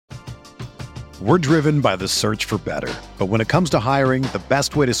We're driven by the search for better. But when it comes to hiring, the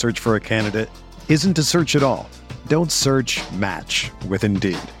best way to search for a candidate isn't to search at all. Don't search, match with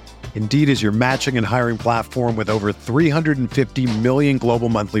Indeed. Indeed is your matching and hiring platform with over 350 million global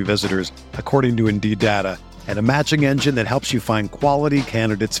monthly visitors, according to Indeed data, and a matching engine that helps you find quality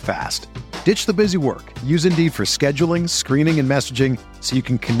candidates fast. Ditch the busy work. Use Indeed for scheduling, screening, and messaging so you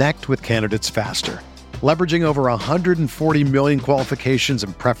can connect with candidates faster. Leveraging over 140 million qualifications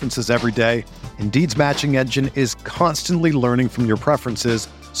and preferences every day, Indeed's matching engine is constantly learning from your preferences,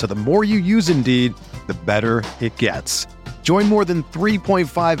 so the more you use Indeed, the better it gets. Join more than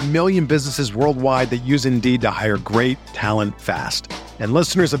 3.5 million businesses worldwide that use Indeed to hire great talent fast. And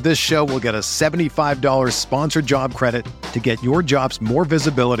listeners of this show will get a $75 sponsored job credit to get your jobs more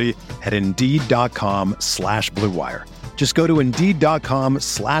visibility at Indeed.com/Blue Wire. Just go to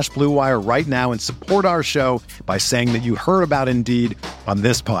Indeed.com/Blue Wire right now and support our show by saying that you heard about Indeed on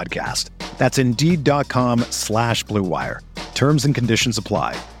this podcast. That's Indeed.com/Blue Wire. Terms and conditions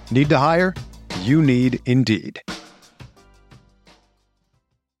apply. Need to hire? You need Indeed.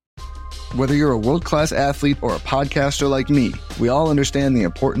 Whether you're a world-class athlete or a podcaster like me, we all understand the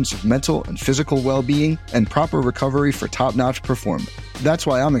importance of mental and physical well-being and proper recovery for top-notch performance. That's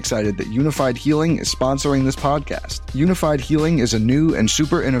why I'm excited that Unified Healing is sponsoring this podcast. Unified Healing is a new and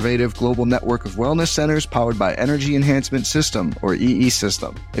super innovative global network of wellness centers powered by Energy Enhancement System, or EE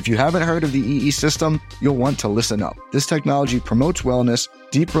System. If you haven't heard of the EE System, you'll want to listen up. This technology promotes wellness,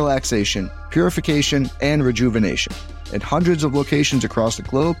 deep relaxation, purification, and rejuvenation. At hundreds of locations across the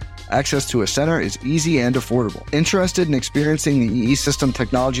globe, access to a center is easy and affordable. Interested in experiencing the EE System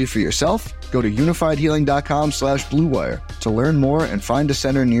technology for yourself? Go to unifiedhealing.com/Blue Wire to learn more and find a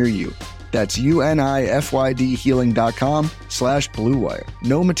center near you. That's UNIFYDhealing.com/Blue Wire.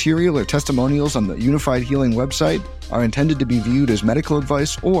 No material or testimonials on the Unified Healing website are intended to be viewed as medical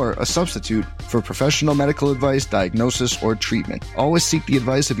advice or a substitute for professional medical advice, diagnosis, or treatment. Always seek the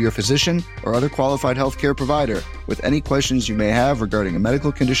advice of your physician or other qualified healthcare provider with any questions you may have regarding a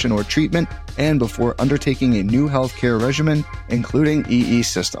medical condition or treatment and before undertaking a new healthcare regimen, including EE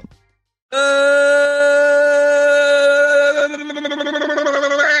System.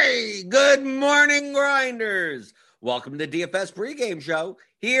 Good morning, Grinders. Welcome to the DFS pregame show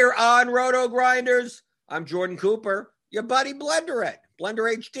here on Roto Grinders. I'm Jordan Cooper, your buddy Blender at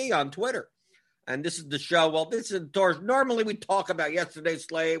Blender HD on Twitter. And this is the show. Well, this is normally we talk about yesterday's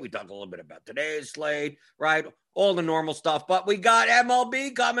slate. We talk a little bit about today's slate, right? All the normal stuff. But we got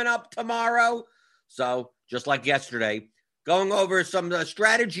MLB coming up tomorrow. So just like yesterday, going over some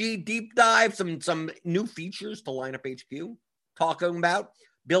strategy, deep dive, some new features to Lineup HQ, talking about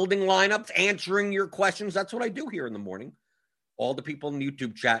building lineups, answering your questions. That's what I do here in the morning. All the people in the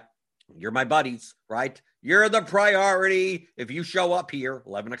YouTube chat, you're my buddies, right? You're the priority. If you show up here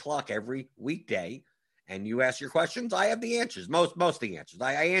 11 o'clock every weekday and you ask your questions, I have the answers, most of the answers.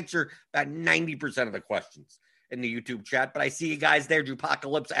 I answer about 90% of the questions in the YouTube chat, but I see you guys there,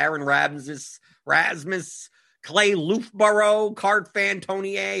 Jupocalypse, Aaron Rasmus, Clay Loofborough, Card Fan,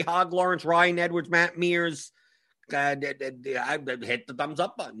 Tony A, Hog Lawrence, Ryan Edwards, Matt Mears. I hit the thumbs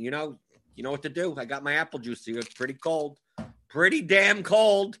up button. You know what to do. I got my apple juice here. It's pretty cold. Pretty damn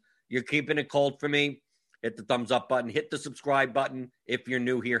cold. You're keeping it cold for me. Hit the thumbs up button. Hit the subscribe button if you're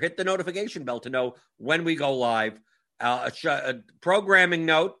new here. Hit the notification bell to know when we go live. A programming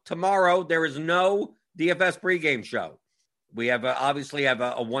note. Tomorrow, there is no DFS pregame show. We have obviously have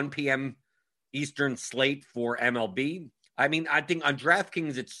a 1 p.m. Eastern slate for MLB. I mean, I think on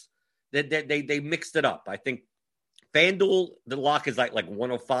DraftKings, it's they mixed it up. I think FanDuel, the lock is like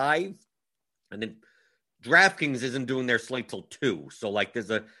 105, and then DraftKings isn't doing their slate till 2. So like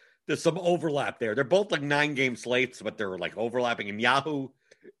there's some overlap there. They're both like 9-game slates, but they're like overlapping. And Yahoo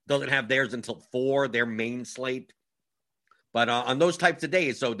doesn't have theirs until 4, their main slate. But on those types of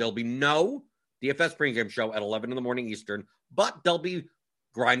days, so there'll be no DFS pregame show at 11 in the morning Eastern, but there'll be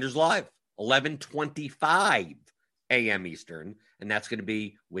Grinders Live, 11:25 a.m. Eastern, and that's going to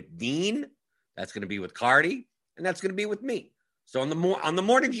be with Dean, that's going to be with Cardi, and that's going to be with me. So on the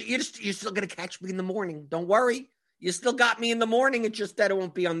morning, you're still going to catch me in the morning. Don't worry. You still got me in the morning. It's just that it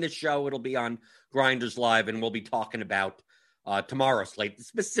won't be on this show. It'll be on Grinders Live, and we'll be talking about tomorrow's slate,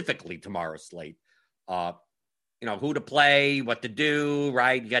 specifically tomorrow's slate. Who to play, what to do,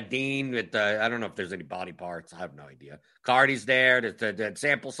 right? You got Dean with I don't know if there's any body parts. I have no idea. Cardi's there. The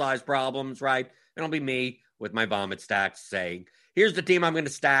sample size problems, right? And it'll be me with my vomit stacks saying, here's the team I'm going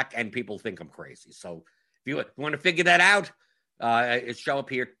to stack, and people think I'm crazy. So if you want to figure that out, show up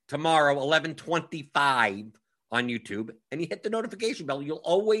here tomorrow, 11:25 on YouTube, and you hit the notification bell. You'll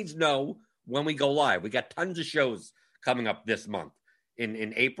always know when we go live. We got tons of shows coming up this month.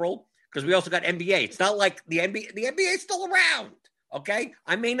 In April, because we also got NBA. It's not like the NBA is still around. Okay.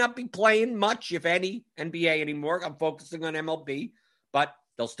 I may not be playing much, if any, NBA anymore. I'm focusing on MLB, but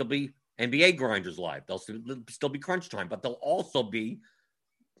there'll still be NBA Grinders Live. There'll still be Crunch Time, but there'll also be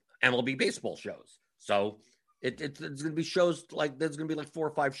MLB baseball shows. So it's going to be shows like there's going to be like 4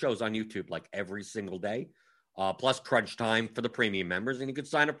 or 5 shows on YouTube like every single day. Plus Crunch Time for the premium members. And you can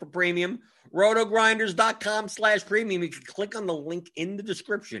sign up for premium. Rotogrinders.com/premium. You can click on the link in the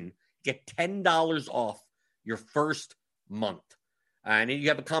description. Get $10 off your first month. And you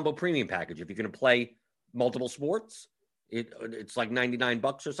have a combo premium package. If you're going to play multiple sports, it's like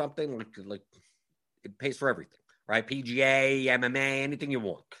 $99 or something. Like it pays for everything, right? PGA, MMA, anything you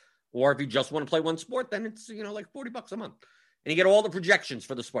want. Or if you just want to play one sport, then it's, like $40 a month. And you get all the projections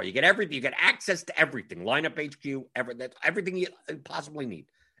for the sport. You get everything. You get access to everything. Lineup HQ, everything you possibly need.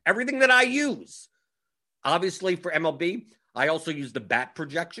 Everything that I use. Obviously, for MLB, I also use the bat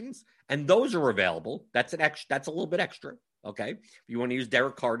projections, and those are available. That's a little bit extra. Okay, if you want to use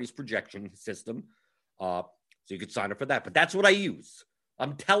Derek Carty's projection system, so you could sign up for that. But that's what I use.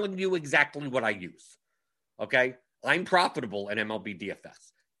 I'm telling you exactly what I use. Okay, I'm profitable in MLB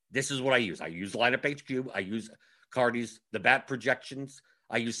DFS. This is what I use. I use Lineup HQ. I use Carty's, the bat projections.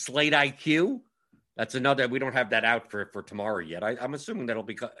 I use Slate IQ. That's another. We don't have that out for tomorrow yet. I'm assuming that'll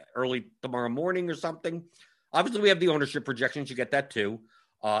be early tomorrow morning or something. Obviously, we have the ownership projections. You get that too.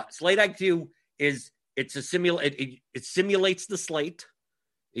 Slate IQ is it simulates the slate.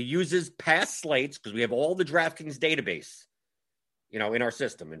 It uses past slates because we have all the DraftKings database, in our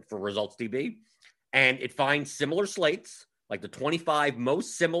system and for Results DB, and it finds similar slates, like the 25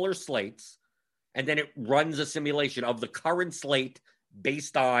 most similar slates, and then it runs a simulation of the current slate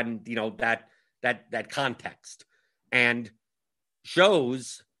based on that context, and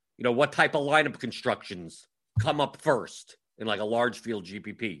shows what type of lineup constructions come up first in like a large field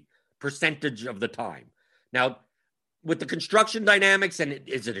GPP percentage of the time. Now, with the construction dynamics, and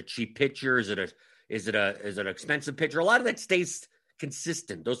is it a cheap pitcher? Is it an expensive pitcher? A lot of that stays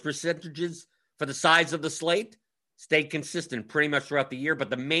consistent. Those percentages for the size of the slate stay consistent pretty much throughout the year.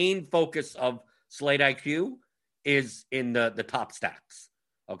 But the main focus of Slate IQ is in the top stacks.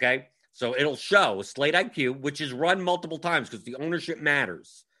 Okay, so it'll show Slate IQ, which is run multiple times because the ownership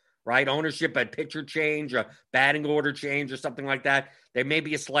matters. Right? Ownership at pitcher change, a batting order change, or something like that. There may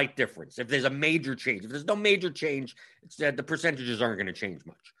be a slight difference. If there's a major change, if there's no major change, the percentages aren't going to change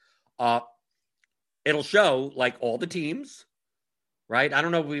much. It'll show like all the teams, right? I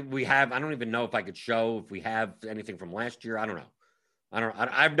don't know. I don't even know if I could show if we have anything from last year. I don't know.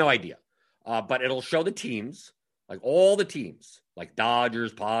 I have no idea. But it'll show the teams, like all the teams, like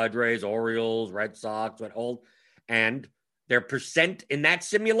Dodgers, Padres, Orioles, Red Sox, and their percent in that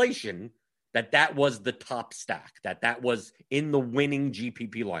simulation that was the top stack, that was in the winning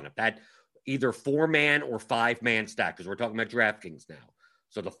GPP lineup, that either 4-man or 5-man stack, because we're talking about DraftKings now.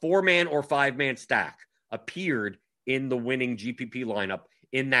 So the 4-man or 5-man stack appeared in the winning GPP lineup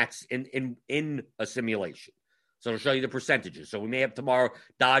in a simulation. So it'll show you the percentages. So we may have tomorrow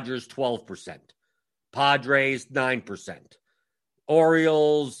Dodgers 12%, Padres 9%,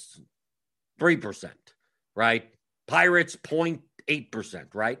 Orioles 3%, right? Pirates 0.8%,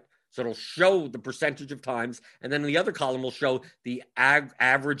 right? So it'll show the percentage of times. And then the other column will show the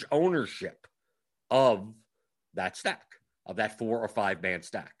average ownership of that stack, of that 4 or 5-man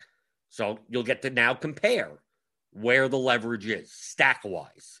stack. So you'll get to now compare where the leverage is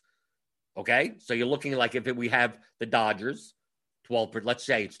stack-wise. Okay? So you're looking like if we have the Dodgers, 12%, let's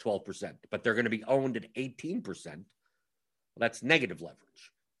say it's 12%, but they're going to be owned at 18%. Well, that's negative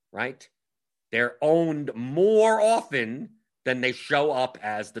leverage, right? They're owned more often than they show up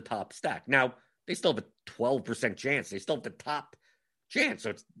as the top stack. Now, they still have a 12% chance. They still have the top chance.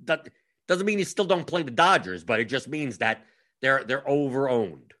 So it doesn't mean you still don't play the Dodgers, but it just means that they're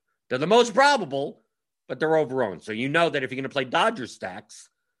over-owned. They're the most probable, but they're over-owned. So you know that if you're going to play Dodgers stacks,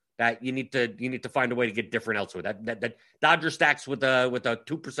 that you need to find a way to get different elsewhere. That Dodger stacks with a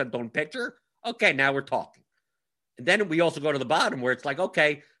 2% owned pitcher, okay, now we're talking. And then we also go to the bottom where it's like,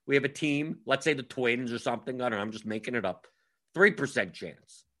 okay, we have a team, let's say the Twins or something. I don't know, I'm just making it up. 3%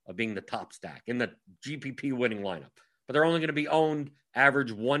 chance of being the top stack in the GPP winning lineup. But they're only going to be owned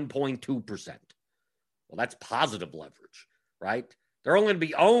average 1.2%. Well, that's positive leverage, right? They're only going to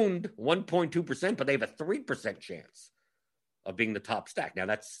be owned 1.2%, but they have a 3% chance of being the top stack. Now,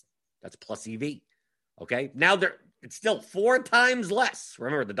 that's plus EV, okay? Now, it's still 4 times less.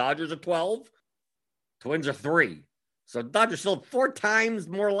 Remember, the Dodgers are 12. Twins are 3. So Dodgers still 4 times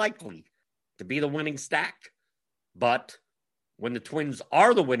more likely to be the winning stack. But when the Twins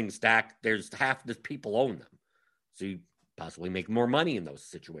are the winning stack, there's half the people own them. So possibly make more money in those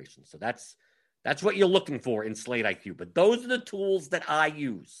situations. So that's what you're looking for in Slate IQ. But those are the tools that I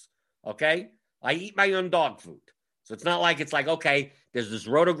use, okay? I eat my own dog food. So it's not like it's like, okay, there's this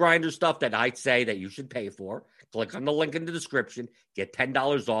RotoGrinder stuff that I say that you should pay for. Click on the link in the description, get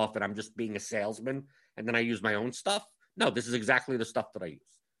 $10 off, and I'm just being a salesman, and then I use my own stuff. No, this is exactly the stuff that I use.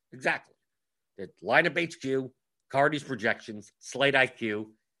 Exactly. The lineup HQ, Cardi's projections, Slate IQ.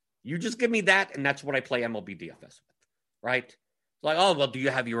 You just give me that, and that's what I play MLB DFS with, right? It's like, oh, well, do you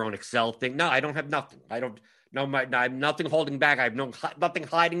have your own Excel thing? No, I don't have nothing. I have nothing holding back. I have nothing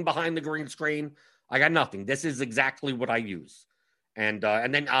hiding behind the green screen. I got nothing. This is exactly what I use. And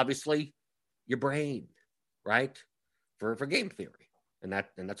then obviously your brain, right? For game theory. And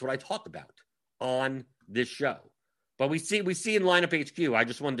that's what I talk about on this show. But we see in lineup HQ, I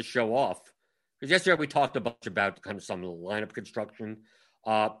just wanted to show off, because yesterday we talked a bunch about kind of some of the lineup construction,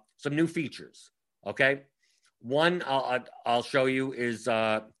 some new features. Okay. One I'll show you is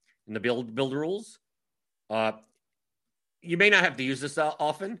in the build rules. You may not have to use this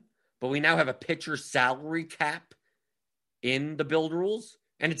often, but we now have a pitcher salary cap in the build rules,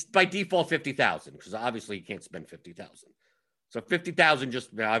 and it's by default 50,000 because obviously you can't spend 50,000. So 50,000, just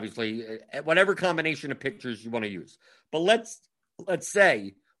obviously whatever combination of pitchers you want to use. But let's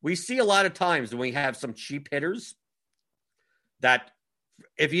say we see a lot of times when we have some cheap hitters that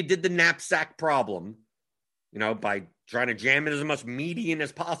if you did the knapsack problem, by trying to jam in as much median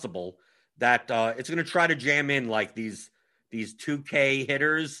as possible, that it's going to try to jam in like these 2K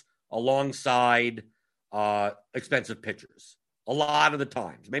hitters alongside expensive pitchers a lot of the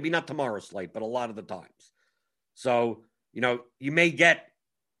times. Maybe not tomorrow's slate, but a lot of the times. So, you may get,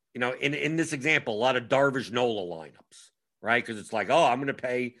 in this example, a lot of Darvish Nola lineups, right? Because it's like, oh, I'm going to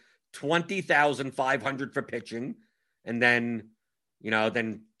pay $20,500 for pitching, and then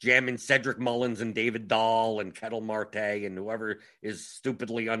jam in Cedric Mullins and David Dahl and Ketel Marte and whoever is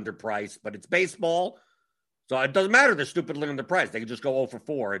stupidly underpriced. But it's baseball, so it doesn't matter they're stupidly underpriced. They can just go 0 for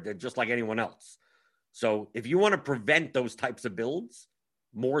 4, just like anyone else. So if you want to prevent those types of builds,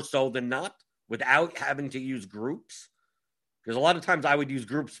 more so than not, without having to use groups, because a lot of times I would use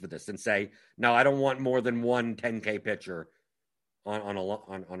groups for this and say, no, I don't want more than one 10K pitcher on a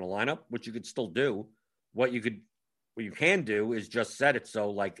lineup, which you could still do. What you can do is just set it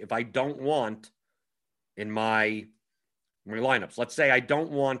so, like, if I don't want in my lineups, let's say I don't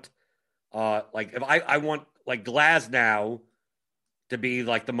want, if I want like Glasnow to be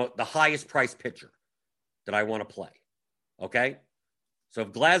like the highest priced pitcher that I want to play. Okay. So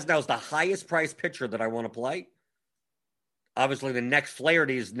if Glasnow is the highest priced pitcher that I want to play, obviously the next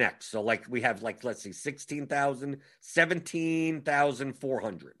Flaherty is next. So like we have let's see,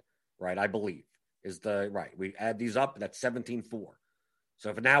 17,400, right? I believe is right. We add these up, that's 17,400.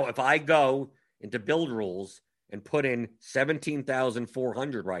 So if I go into build rules and put in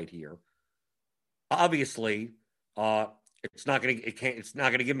 17,400 right here, obviously it's not going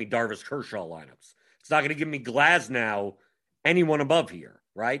to give me Darvish Kershaw lineups. It's not going to give me Glasnow, anyone above here,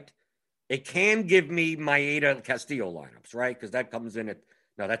 right? It can give me Maeda Castillo lineups, right? Because that comes in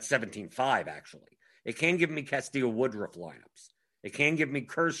that's 17.5 actually. It can give me Castillo Woodruff lineups. It can give me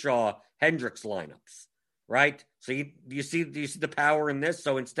Kershaw Hendricks lineups, right? So you see the power in this?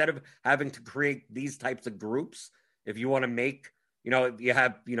 So instead of having to create these types of groups, if you want to make, you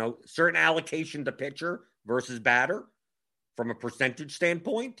have, certain allocation to pitcher versus batter from a percentage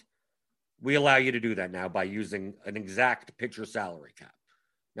standpoint, we allow you to do that now by using an exact pitcher salary cap.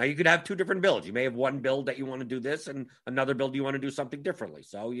 Now, you could have two different builds. You may have one build that you want to do this and another build you want to do something differently.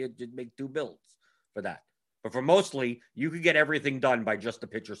 So you make two builds for that. But for mostly, you could get everything done by just the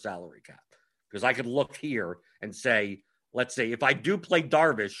pitcher salary cap. Because I could look here and say, let's say, if I do play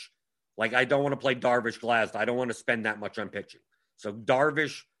Darvish, like I don't want to play Darvish Glasnow, I don't want to spend that much on pitching. So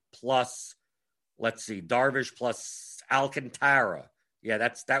Darvish plus Alcantara. Yeah,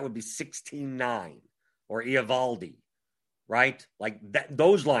 that would be 16.9, or Eovaldi, right? Like that,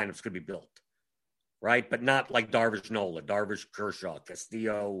 those lineups could be built, right? But not like Darvish Nola, Darvish Kershaw,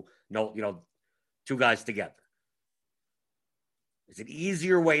 Castillo, two guys together. It's an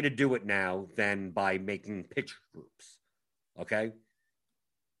easier way to do it now than by making pitcher groups, okay?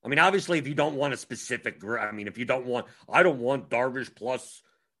 I mean, obviously, if you don't want a specific group, I don't want Darvish plus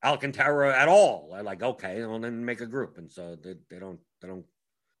Alcantara at all. I like, okay, well, then make a group. And so they don't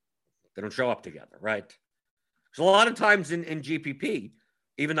show up together, right? So a lot of times in GPP,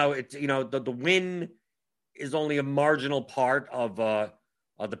 even though it's, the win is only a marginal part of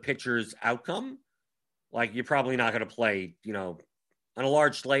the pitcher's outcome, like you're probably not going to play, on a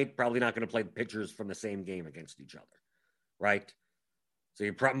large slate, probably not going to play the pitchers from the same game against each other, right? So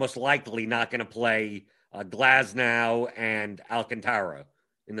you're most likely not going to play Glasnow and Alcantara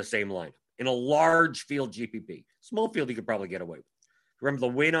in the same lineup in a large field GPP. Small field, you could probably get away with. Remember,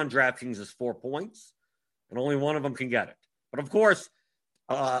 the win on DraftKings is 4 points, and only one of them can get it. But of course,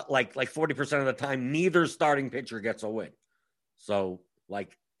 like 40% of the time, neither starting pitcher gets a win. So,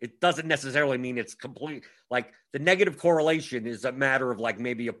 it doesn't necessarily mean it's complete. The negative correlation is a matter of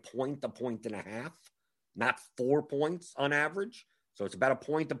maybe a point and a half, not 4 points on average. So it's about a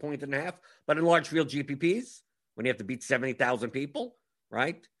point and a half. But in large field GPPs, when you have to beat 70,000 people,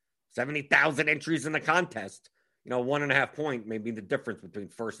 right? 70,000 entries in the contest, 1.5 point may be the difference between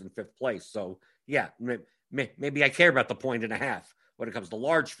first and fifth place. So, yeah, maybe I care about the point and a half when it comes to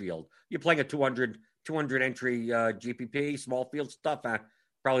large field. You're playing a 200 entry GPP, small field stuff,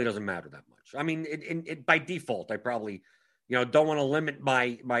 probably doesn't matter that much. I mean, it by default, I probably, don't want to limit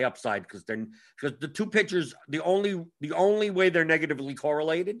my upside because the two pitchers, the only way they're negatively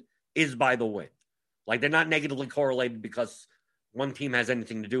correlated is by the win. They're not negatively correlated because one team has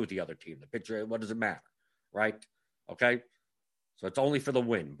anything to do with the other team. The pitcher, what does it matter, right? Okay, so it's only for the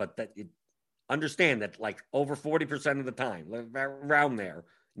win, but understand that over 40% of the time, around there,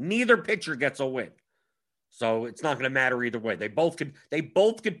 neither pitcher gets a win. So it's not going to matter either way. They both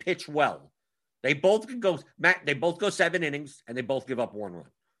could pitch well. They both go 7 innings and they both give up 1 run.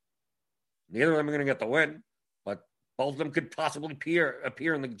 Neither of them are going to get the win, but both of them could possibly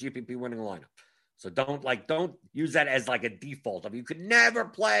appear in the GPP winning lineup. So don't use that as a default of you could never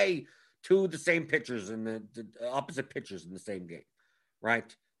play the same pitchers and the opposite pitchers in the same game,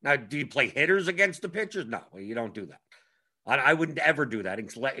 right? Now, do you play hitters against the pitchers? No, you don't do that. I wouldn't ever do that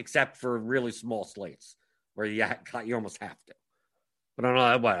except for really small slates where you almost have to. But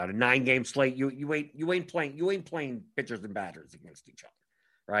on a 9-game slate, you ain't playing pitchers and batters against each other,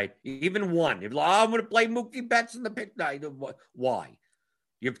 right? Even one. If I'm going to play Mookie Betts in the pitch, why?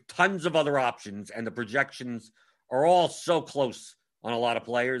 You have tons of other options, and the projections are all so close on a lot of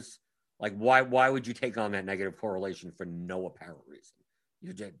players. Why would you take on that negative correlation for no apparent reason?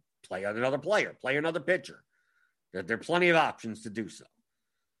 You just play another player, play another pitcher. There are plenty of options to do so.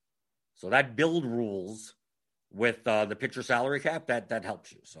 So that build rules with the pitcher salary cap, that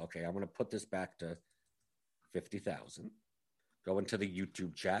helps you. So, okay, I'm going to put this back to 50,000. Go into the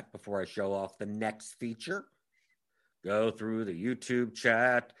YouTube chat before I show off the next feature. Go through the YouTube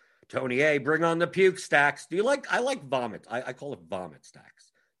chat. Tony A, bring on the puke stacks. I like vomit. I call it vomit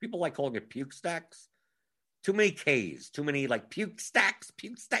stacks. People like calling it puke stacks. Too many Ks. Too many puke stacks.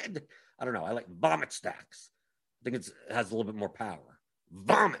 I don't know. I like vomit stacks. I think it has a little bit more power.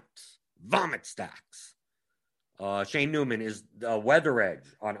 Vomit stacks. Shane Newman, is Weather Edge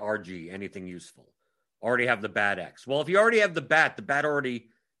on RG anything useful? Already have the Bat X. Well, if you already have the Bat already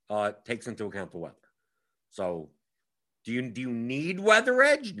takes into account the weather. So do you need Weather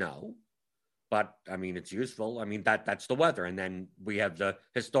Edge? No. But, I mean, it's useful. I mean, that's the weather. And then we have the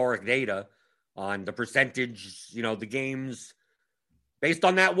historic data on the percentage, the games based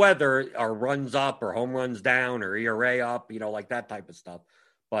on that weather are runs up or home runs down or ERA up, that type of stuff.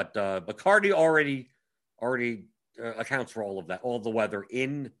 But Bacardi already accounts for all of that, all the weather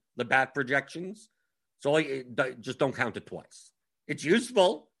in the bat projections. So just don't count it twice. It's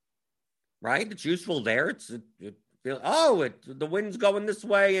useful, right? It's useful there. The wind's going this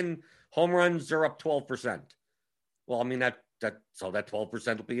way and home runs are up 12%. Well, I mean, so that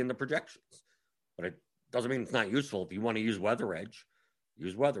 12% will be in the projections. But it doesn't mean it's not useful. If you want to use Weather Edge,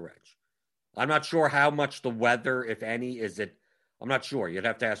 use Weather Edge. I'm not sure how much the weather, if any, is it. I'm not sure. You'd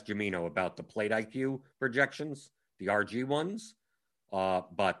have to ask Jamino about the Plate IQ projections, the RG ones.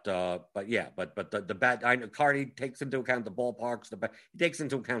 But yeah, but the bat. I know Cardi takes into account the ballparks. He takes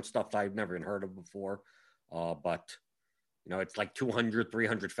into account stuff that I've never even heard of before. But it's 200,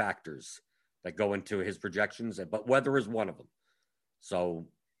 300 factors that go into his projections. But weather is one of them. So,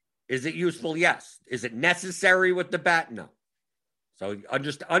 is it useful? Yes. Is it necessary with the bat? No. So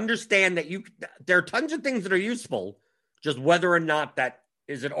understand that there are tons of things that are useful. Just whether or not that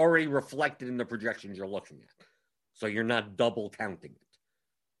is it already reflected in the projections you're looking at. So you're not double counting it.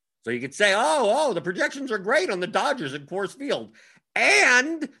 So you could say, the projections are great on the Dodgers at Coors Field.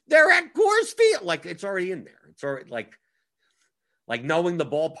 And they're at Coors Field. It's already in there. It's already like knowing the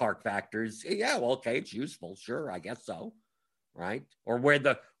ballpark factors. Yeah, well, okay, it's useful. Sure, I guess so. Right? Or with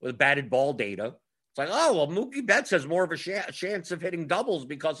the batted ball data. It's Mookie Betts has more of a chance of hitting doubles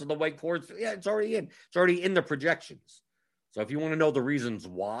because of the way Coors. Yeah, it's already in. It's already in the projections. So if you want to know the reasons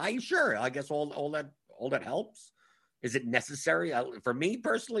why, sure, I guess all that helps. Is it necessary? For me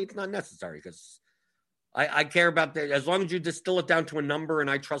personally, it's not necessary because I care about that. As long as you distill it down to a number and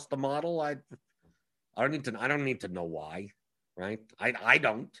I trust the model, I don't need to know why, right? I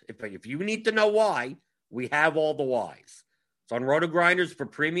don't. If you need to know why, We have all the whys. So on Roto Grinders for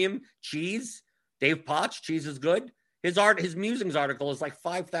premium cheese, Dave Potts, cheese is good. His musings article is like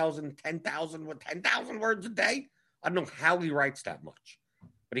 5,000, 10,000 words a day. I don't know how he writes that much,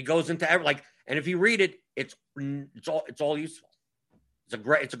 but he goes into and if you read it, it's all useful.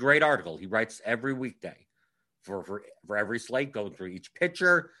 It's a great article. He writes every weekday for every slate, going through each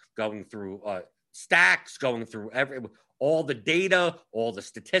pitcher, going through stacks, going through all the data, all the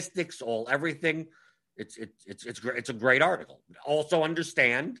statistics, everything. It's a great article. Also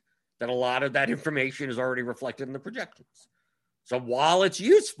understand that a lot of that information is already reflected in the projections. So while it's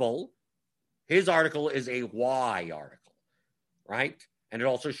useful, his article is a why article, right? And it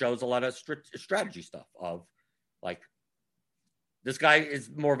also shows a lot of strategy stuff of like, this guy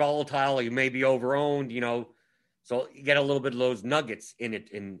is more volatile. He may be overowned, so you get a little bit of those nuggets in it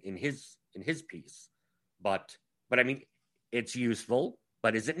in his piece. But I mean, it's useful,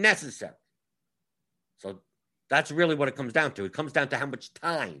 but is it necessary? So that's really what it comes down to. It comes down to how much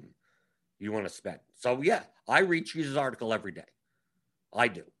time you want to spend. So yeah, I read Cheese's article every day. I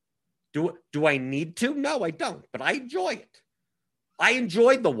do. Do I need to? No, I don't. But I enjoy it. I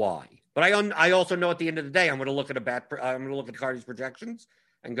enjoyed the why. But I also know at the end of the day, I'm going to look at Cardi's projections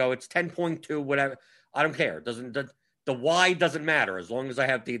and go, it's 10.2, whatever. I don't care. The why doesn't matter as long as I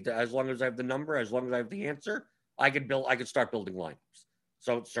have the number, as long as I have the answer. I could start building lineups.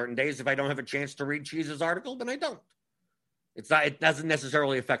 So certain days, if I don't have a chance to read Cheese's article, then I don't. It doesn't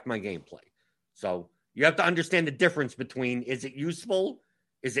necessarily affect my gameplay. So you have to understand the difference between, is it useful?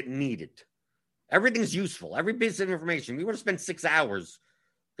 Is it needed? Everything's useful. Every piece of information. We want to spend 6 hours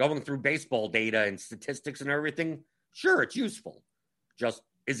going through baseball data and statistics and everything. Sure, it's useful. Just,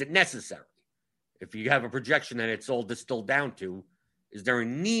 is it necessary? If you have a projection that it's all distilled down to, is there a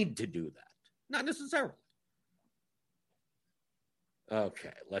need to do that? Not necessarily.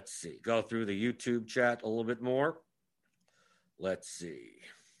 Okay, let's see. Go through the YouTube chat a little bit more. Let's see.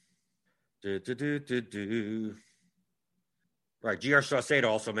 Right, GR Saucedo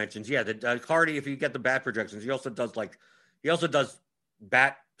also mentions, Cardi, if you get the bat projections, he also does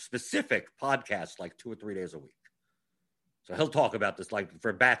bat specific podcasts like 2 or 3 days a week. So he'll talk about this like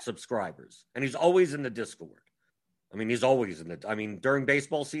for bat subscribers, and he's always in the Discord. I mean, during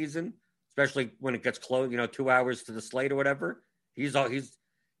baseball season, especially when it gets close, 2 hours to the slate or whatever,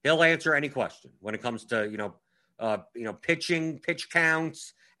 he'll answer any question when it comes to pitching, pitch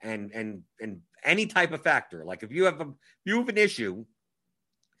counts, and any type of factor. Like if you have an issue,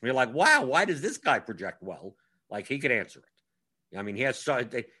 you're like, wow, why does this guy project well? Like he could answer it. I mean, he has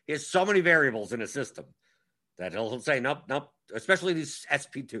so many variables in his system that he'll say, nope, especially these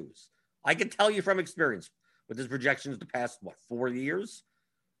SP2s. I can tell you from experience with his projections the past, 4 years,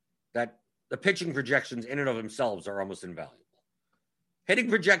 that the pitching projections in and of themselves are almost invaluable. Hitting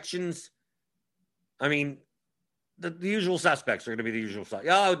projections, I mean, the usual suspects are going to be the usual suspects.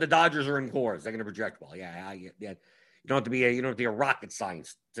 Oh, the Dodgers are in cores. They're going to project well. Yeah. You don't have to be a rocket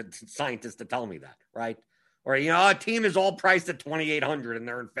scientist to tell me that, right? Or, a team is all priced at 2,800 and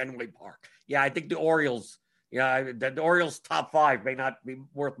they're in Fenway Park. Yeah, I think the Orioles, the Orioles top 5 may not be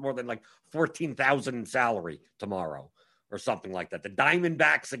worth more than like 14,000 in salary tomorrow or something like that. The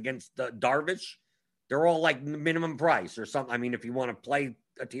Diamondbacks against the Darvish, they're all like minimum price or something. I mean, if you want to play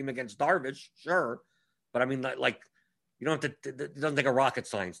a team against Darvish, sure. But I mean, like, you don't have to, it doesn't take a rocket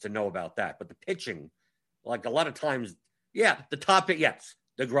science to know about that. But the pitching, like a lot of times, the top, yes,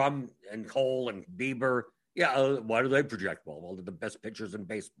 DeGrom and Cole and Bieber, why do they project well? Well, they're the best pitchers in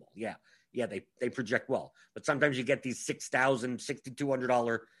baseball. Yeah, they project well. But sometimes you get these $6,000,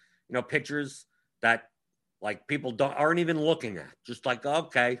 $6,200, pitchers that like people aren't even looking at. Just like,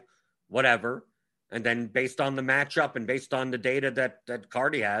 okay, whatever. And then based on the matchup and based on the data that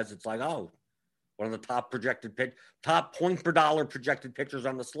Cardi has, it's like, oh, one of the top point per dollar projected pitchers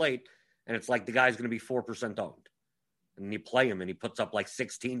on the slate. And it's like the guy's going to be 4% owned. And you play him and he puts up like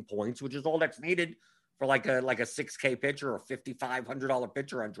 16 points, which is all that's needed for like a $6K pitcher or $5,500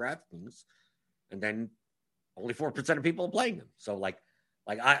 pitcher on DraftKings. And then only 4% of people are playing him. So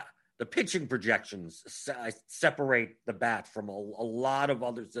the pitching projections separate the bat from a lot of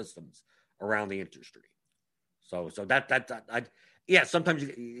other systems around the industry. So sometimes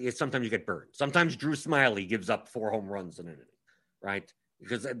you get burned. Sometimes Drew Smyly gives up 4 home runs in an inning, right?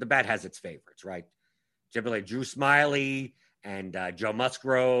 Because the bat has its favorites, right? Typically Drew Smyly and Joe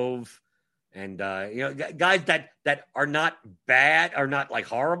Musgrove and guys that are not bad, are not like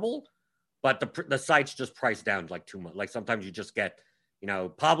horrible, but the site's just priced down like too much. Like sometimes you just get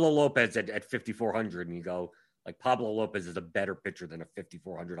Pablo Lopez at 5,400, and you go like Pablo Lopez is a better pitcher than a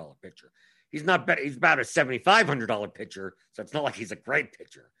 $5,400 pitcher. He's not better. He's about a $7,500 pitcher, so it's not like he's a great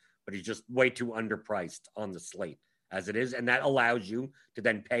pitcher. but he's just way too underpriced on the slate as it is. And that allows you to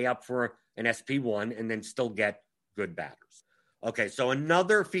then pay up for an SP1 and then still get good batters. Okay, so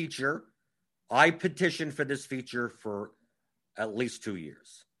another feature, I petitioned for this feature for at least 2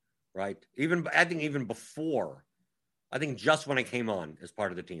 years, right? I think even before, I think just when I came on as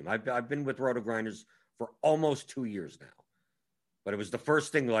part of the team. I've been with Roto Grinders for almost 2 years now. But it was the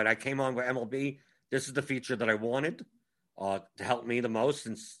first thing, like I came on with MLB. This is the feature that I wanted to help me the most.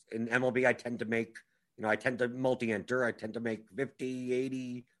 Since in MLB, I tend to multi-enter. I tend to make 50,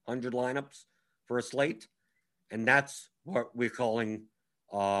 80, 100 lineups for a slate. And that's what we're calling,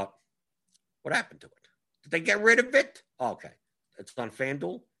 what happened to it? Did they get rid of it? Oh, okay. It's on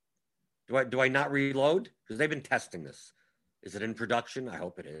FanDuel. Do I not reload? Because they've been testing this. Is it in production? I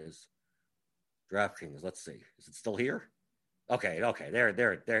hope it is. DraftKings, let's see. Is it still here? Okay.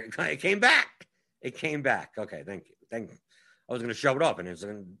 There. It came back. Okay, thank you. I was going to show it up and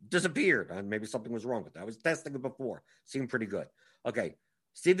it disappeared. Maybe something was wrong with it. I was testing it before. Seemed pretty good. Okay.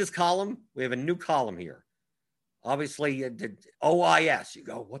 See this column? We have a new column here. Obviously, OIS. You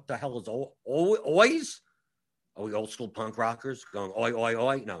go, what the hell is OIS? Are we old school punk rockers going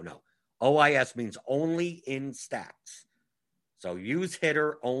oi? No. OIS means only in stacks. So use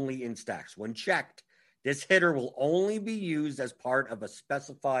hitter only in stacks. When checked, this hitter will only be used as part of a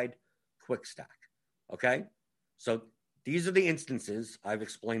specified quick stack. Okay? So these are the instances I've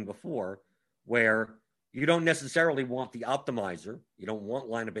explained before where you don't necessarily want the optimizer, you don't want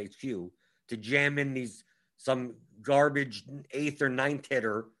lineup HQ to jam in some garbage 8th or 9th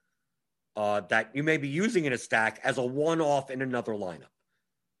hitter that you may be using in a stack as a one-off in another lineup,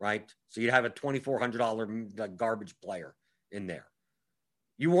 right? So you'd have a $2,400 garbage player in there.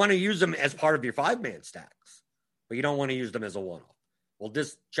 You want to use them as part of your 5-man stacks, but you don't want to use them as a one-off. Well,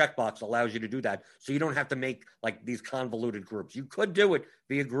 this checkbox allows you to do that, so you don't have to make like these convoluted groups. You could do it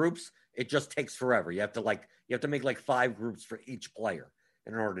via groups. It just takes forever. You have to make like 5 groups for each player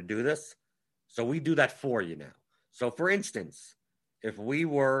in order to do this. So we do that for you now. So for instance, if we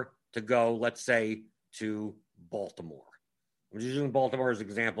were to go, let's say, to Baltimore. I'm just using Baltimore as an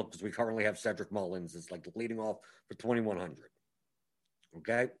example because we currently have Cedric Mullins is like leading off for 2,100.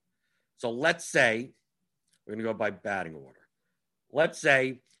 Okay? So let's say, we're going to go by batting order. Let's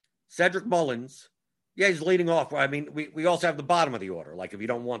say Cedric Mullins, yeah, he's leading off. I mean, we also have the bottom of the order. Like if you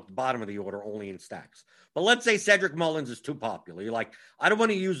don't want the bottom of the order only in stacks. But let's say Cedric Mullins is too popular. You're like, I don't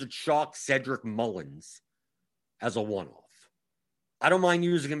want to use a chalk Cedric Mullins as a one-off. I don't mind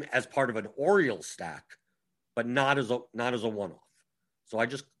using him as part of an Orioles stack, but not as a one-off. So I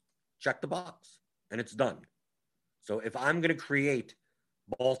just check the box and it's done. So if I'm going to create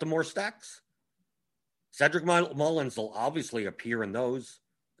Baltimore stacks, Cedric Mullins will obviously appear in those.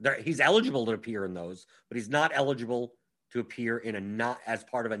 He's eligible to appear in those, but he's not eligible to appear in as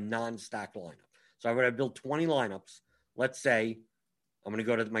part of a non-stacked lineup. So I'm going to build 20 lineups. Let's say I'm going to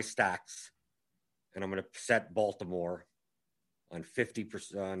go to my stacks and I'm going to set Baltimore on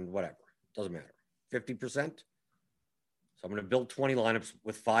 50%, on whatever. Doesn't matter. 50%. So I'm going to build 20 lineups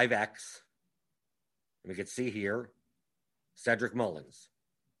with 5X. And we can see here, Cedric Mullins.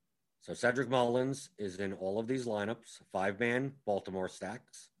 So Cedric Mullins is in all of these lineups, 5-man Baltimore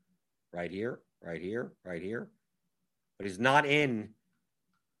stacks, right here. But he's not in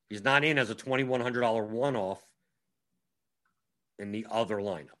as a $2,100 one-off in the other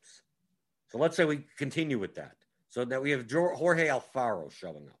lineups. So let's say we continue with that. So that we have Jorge Alfaro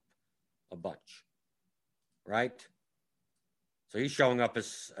showing up a bunch, right? So he's showing up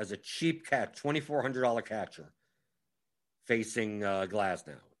as a cheap catch, $2,400 catcher facing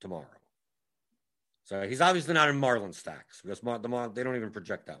Glasnow tomorrow. So he's obviously not in Marlin stacks because they don't even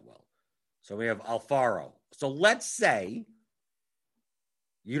project that well. So we have Alfaro. So let's say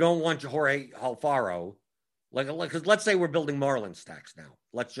you don't want Jorge Alfaro, because let's say we're building Marlin stacks now.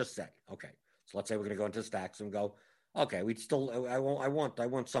 Let's just say, okay. So let's say we're going to go into stacks and go, okay, I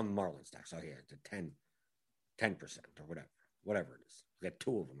want some Marlin stacks. Oh yeah, it's a 10% or whatever it is. We got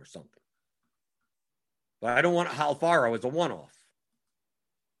 2 of them or something. But I don't want Alfaro as a one-off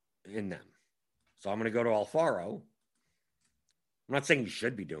in them. So I'm going to go to Alfaro. I'm not saying you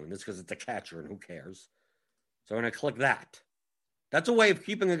should be doing this because it's a catcher and who cares. So I'm going to click that. That's a way of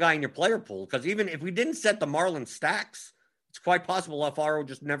keeping a guy in your player pool because even if we didn't set the Marlin stacks, it's quite possible Alfaro will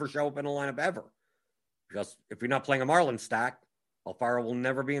just never show up in a lineup ever. Because if you're not playing a Marlin stack, Alfaro will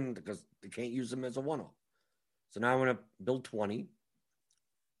never be in because they can't use him as a one-off. So now I'm going to build 20.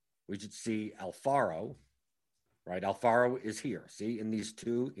 We should see Alfaro. Right, Alfaro is here. See, in these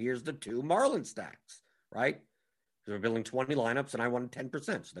 2, here's the 2 Marlin stacks, right? Because we're building 20 lineups, and I wanted 10%,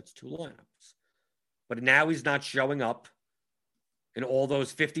 so that's 2 lineups. But now he's not showing up in all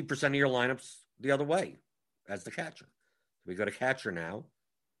those 50% of your lineups the other way as the catcher. So we go to catcher now.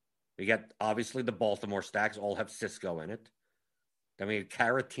 We get, obviously, the Baltimore stacks all have Cisco in it. Then we have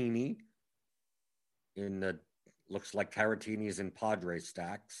Caratini looks like Caratini is in Padres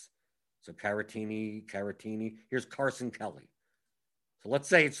stacks. So Caratini. Here's Carson Kelly. So let's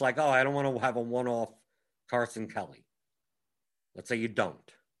say it's like, oh, I don't want to have a one-off Carson Kelly. Let's say you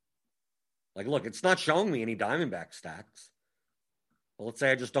don't. Like, look, it's not showing me any Diamondback stacks. Well, let's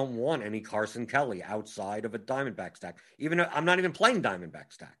say I just don't want any Carson Kelly outside of a Diamondback stack. Even I'm not even playing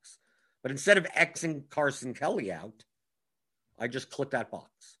Diamondback stacks. But instead of Xing Carson Kelly out, I just click that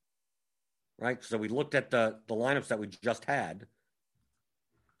box. Right? So we looked at the lineups that we just had.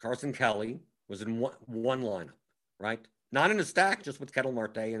 Carson Kelly was in one lineup, right? Not in a stack, just with Ketel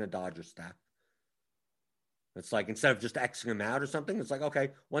Marte in a Dodger stack. It's like, instead of just Xing him out or something, it's like, okay,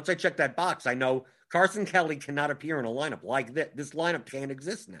 once I check that box, I know Carson Kelly cannot appear in a lineup like this. This lineup can't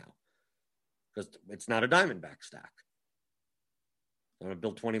exist now because it's not a Diamondback stack. I'm going to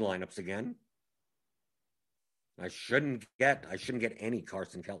build 20 lineups again. I shouldn't get any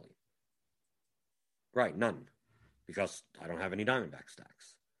Carson Kelly. Right, none, because I don't have any Diamondback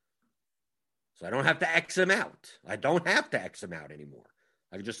stacks. So I don't have to X him out. I don't have to X him out anymore.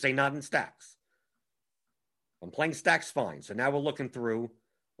 I can just say not in stacks. I'm playing stacks fine. So now we're looking through.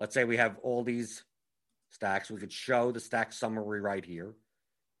 Let's say we have all these stacks. We could show the stack summary right here.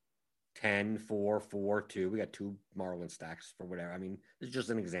 10, 4, 4, 2. We got 2 Marlin stacks for whatever. I mean, this is just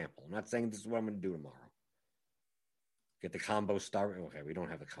an example. I'm not saying this is what I'm going to do tomorrow. Get the combo star. Okay, we don't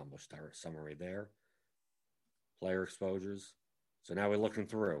have the combo star summary there. Player exposures. So now we're looking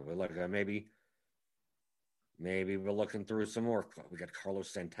through. We're looking at maybe we're looking through some more. We got Carlos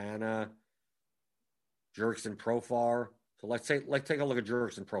Santana, Jurickson Profar. So let's take a look at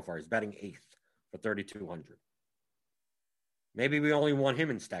Jurickson Profar. He's batting 8th for 3,200. Maybe we only want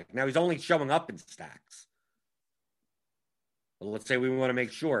him in stack. Now he's only showing up in stacks. But let's say we want to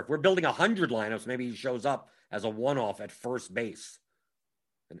make sure. If we're building 100 lineups, maybe he shows up as a one-off at first base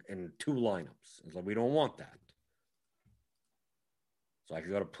in 2 lineups. It's like, we don't want that. So I could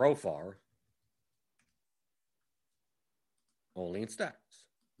go to Profar. Only in stacks.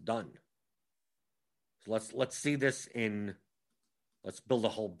 Done. So let's see this in. Let's build a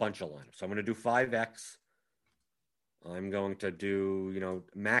whole bunch of lineups. So I'm going to do 5x. I'm going to do,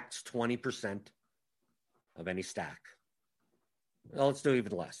 max 20% of any stack. Well, let's do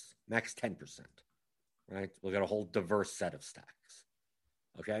even less. Max 10%. Right? We'll get a whole diverse set of stacks.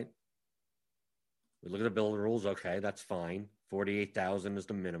 Okay? We look at the build rules. Okay, that's fine. 48,000 is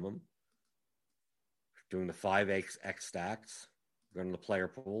the minimum. Doing the 5x stacks. Going to the player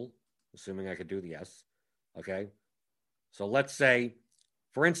pool. Assuming I could do the yes. Okay? So let's say,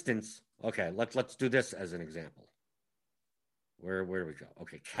 for instance, okay, let's do this as an example. Where do we go?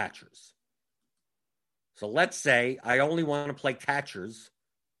 Okay, catchers. So let's say I only want to play catchers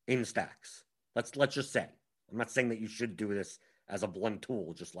in stacks. Let's just say. I'm not saying that you should do this as a blunt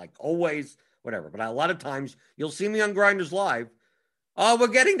tool, just like always, whatever. But a lot of times you'll see me on Grinders Live. Oh, we're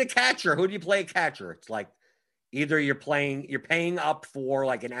getting the catcher. Who do you play a catcher? It's like either you're paying up for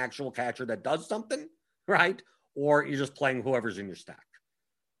like an actual catcher that does something, right? Or you're just playing whoever's in your stack.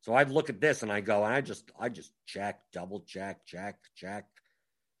 So I'd look at this and I go, and I just check, double check. I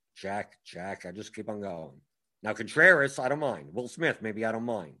just keep on going. Now, Contreras, I don't mind. Will Smith, maybe I don't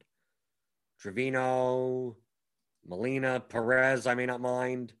mind. Trevino, Molina, Perez, I may not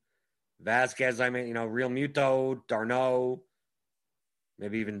mind. Vasquez, I may, Real Muto, d'Arnaud.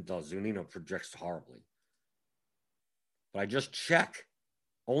 Maybe even Zunino projects horribly. But I just check.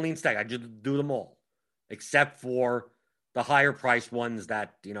 Only in stack. I just do them all. Except for the higher priced ones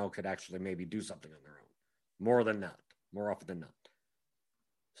that, could actually maybe do something on their own. More often than not.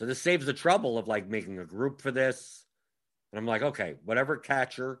 So this saves the trouble of like making a group for this. And I'm like, okay, whatever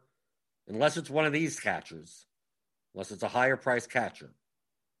catcher, unless it's one of these catchers, unless it's a higher priced catcher,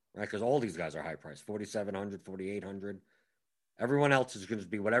 right? Because all these guys are high priced, 4,700, 4,800. Everyone else is going to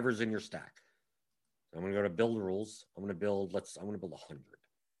be whatever's in your stack. So I'm going to go to build rules. I'm going to build 100.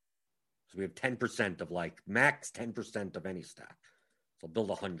 So we have 10% of max 10% of any stack. So I'll build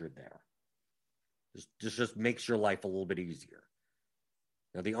 100 there. Just makes your life a little bit easier.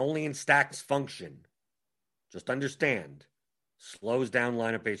 Now, the only in stacks function, just understand, slows down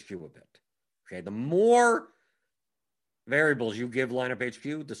lineup HQ a bit. Okay, the more variables you give lineup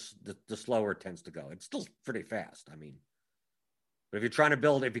HQ, the slower it tends to go. It's still pretty fast. I mean, but if you're trying to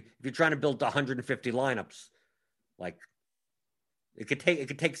build, if you're trying to build 150 lineups, it could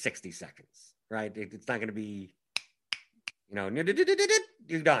take 60 seconds, right? It's not going to be,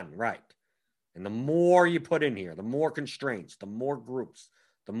 you're done, right? And the more you put in here, the more constraints, the more groups,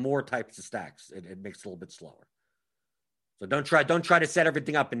 the more types of stacks, it makes it a little bit slower. So don't try to set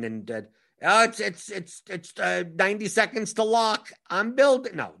everything up and then it's 90 seconds to lock. I'm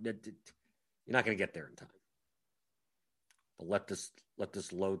building. No, you're not going to get there in time. But let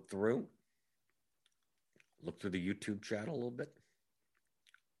this load through. Look through the YouTube chat a little bit.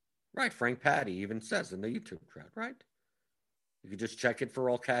 Right, Frank Patty even says in the YouTube chat, right? You can just check it for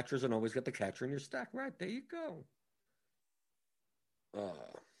all catchers and always get the catcher in your stack. Right, there you go.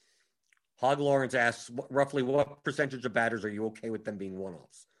 Hog Lawrence asks, roughly what percentage of batters are you okay with them being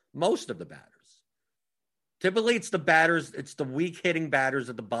one-offs? Most of the batters. Typically, it's the weak-hitting batters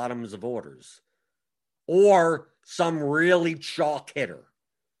at the bottoms of orders. Or some really chalk hitter.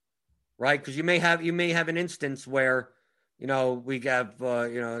 Right? Because you may have an instance where, we have,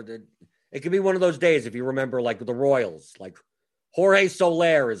 it could be one of those days, if you remember, like the Royals, like Jorge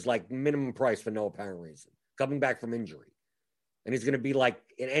Soler is like minimum price for no apparent reason, coming back from injury. And he's going to be like,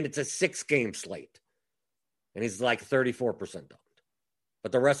 and it's a 6-game slate. And he's like 34% owned.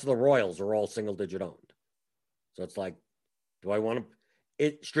 But the rest of the Royals are all single-digit owned. So it's like, do I want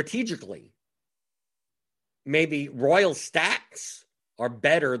to, strategically, maybe Royal stacks are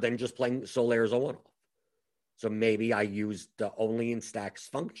better than just playing Soler as a one-off. So maybe I use the only in stacks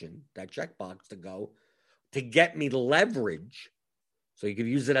function, that checkbox, to get me leverage. So you could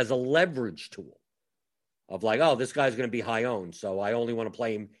use it as a leverage tool of like, oh, this guy's going to be high owned, so I only want to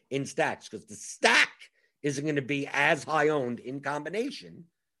play him in stacks because the stack isn't going to be as high owned in combination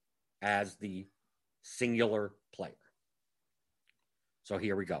as the singular player. So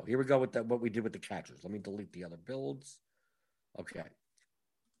here we go. Here we go with what we did with the catchers. Let me delete the other builds. Okay.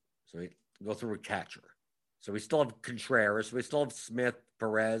 So we go through a catcher. So we still have Contreras. We still have Smith,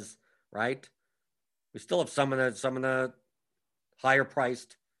 Perez, right? We still have some of the higher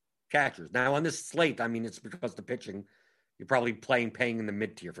priced catchers. Now on this slate, I mean, it's because the pitching, you're probably paying in the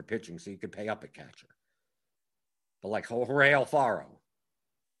mid tier for pitching, so you could pay up at catcher. But like Jorge Alfaro,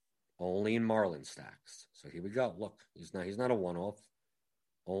 only in Marlin stacks. So here we go. Look, he's not a one-off.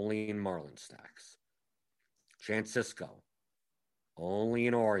 Only in Marlin stacks. Francisco, only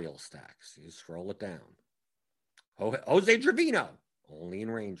in Oriole stacks. You scroll it down. Jose Trevino, only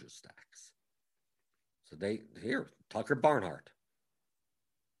in Rangers stacks. So Tucker Barnhart.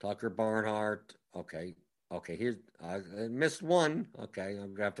 Okay, here's, I missed one. Okay, I'm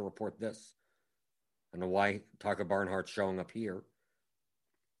going to have to report this. I don't know why Tucker Barnhart's showing up here.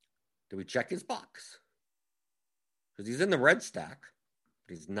 Do we check his box? Because he's in the red stack,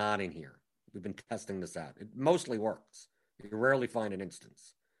 but he's not in here. We've been testing this out. It mostly works. You rarely find an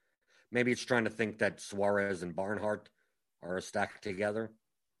instance. Maybe it's trying to think that Suarez and Barnhart are a stack together.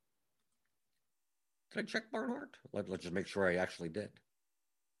 Did I check Barnhart? Let's just make sure I actually did.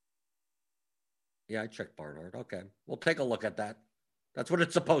 Yeah, I checked Barnhart. Okay. We'll take a look at that. That's what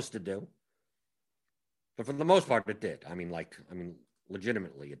it's supposed to do. But for the most part, it did. I mean,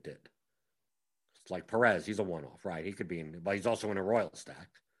 legitimately, it did. It's like Perez. He's a one-off, right? He could be but he's also in a Royal stack,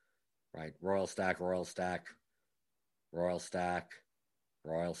 right? Royal stack.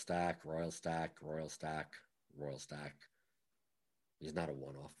 He's not a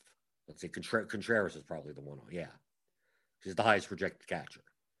one-off. Let's see. Contreras is probably the one-off. Yeah. He's the highest projected catcher.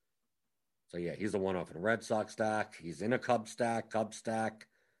 So, yeah, he's the one-off in a Red Sox stack. He's in a Cubs stack.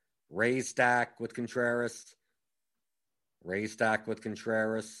 Rays stack with Contreras.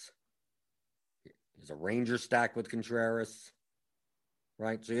 He's a Rangers stack with Contreras.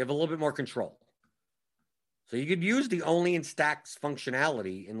 Right? So you have a little bit more control. So you could use the only in stacks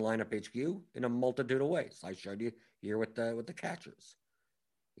functionality in Lineup HQ in a multitude of ways. I showed you here with the catchers.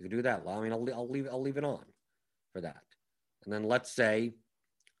 You can do that. I mean, I'll leave it on for that. And then let's say,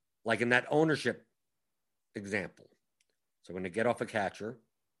 like in that ownership example. So when you get off a catcher,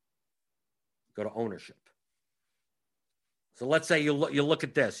 go to ownership. So let's say you look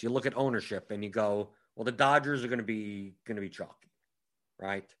at this. You look at ownership and you go, well, the Dodgers are going to be chalky,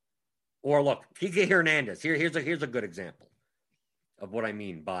 right? Or look, Kike Hernandez. Here's a good example of what I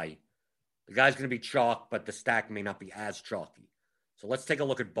mean by the guy's going to be chalk, but the stack may not be as chalky. So let's take a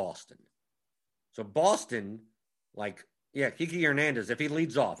look at Boston. So Boston, Kike Hernandez, if he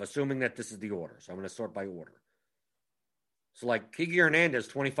leads off, assuming that this is the order. So I'm going to sort by order. So Kike Hernandez,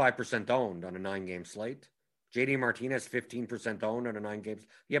 25% owned on a 9-game slate. JD Martinez, 15% owned on a 9 games.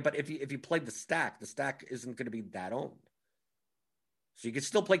 Yeah, but if you played the stack isn't going to be that owned. So you could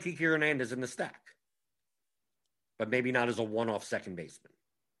still play Kike Hernandez in the stack, but maybe not as a one-off second baseman.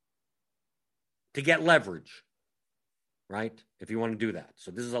 To get leverage, right? If you want to do that.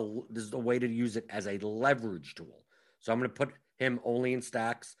 So this is a way to use it as a leverage tool. So I'm going to put him only in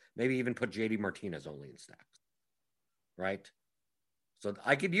stacks. Maybe even put JD Martinez only in stacks, right? So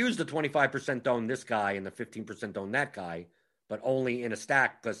I could use the 25% own this guy and the 15% own that guy, but only in a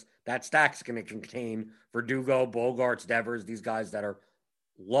stack because that stack's going to contain Verdugo, Bogarts, Devers, these guys that are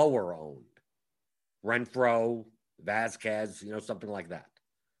lower owned. Renfroe, Vasquez, something like that.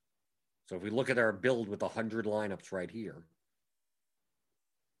 So if we look at our build with 100 lineups right here,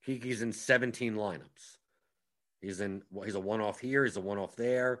 Kiki's in 17 lineups. He's a one-off here. He's a one-off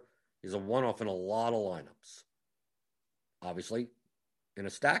there. He's a one-off in a lot of lineups. Obviously, in a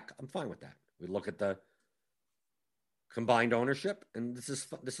stack, I'm fine with that. We look at the combined ownership, and this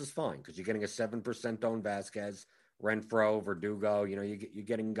is fine because you're getting a 7% owned Vasquez, Renfroe, Verdugo. You're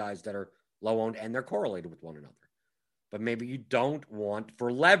getting guys that are low owned and they're correlated with one another. But maybe you don't want,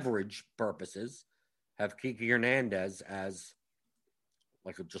 for leverage purposes, have Kiki Hernandez as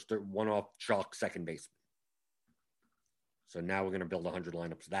like just a one-off chalk second baseman. So now we're going to build 100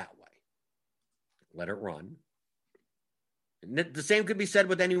 lineups that way. Let it run. And the same could be said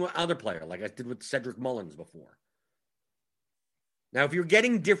with any other player, like I did with Cedric Mullins before. Now, if you're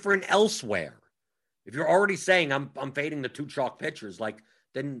getting different elsewhere, if you're already saying I'm fading the two chalk pitchers,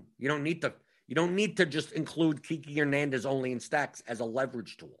 then you don't need to just include Kiki Hernandez only in stacks as a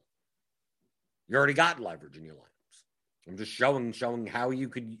leverage tool. You already got leverage in your lineups. I'm just showing how you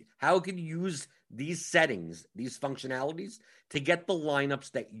could use these settings, these functionalities to get the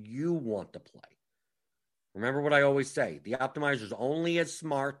lineups that you want to play. Remember what I always say, the optimizer is only as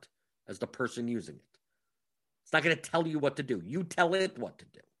smart as the person using it. It's not going to tell you what to do. You tell it what to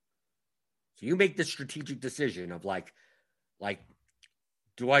do. So you make the strategic decision of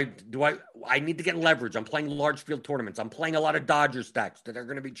do I need to get leverage? I'm playing large field tournaments. I'm playing a lot of Dodger stacks that are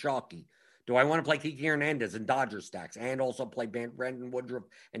going to be chalky. Do I want to play Kiki Hernandez in Dodger stacks and also play Brandon Woodruff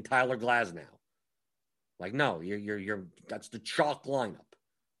and Tyler Glasnow? No, you're that's the chalk lineup.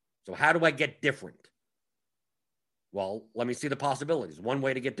 So how do I get different? Well, let me see the possibilities. One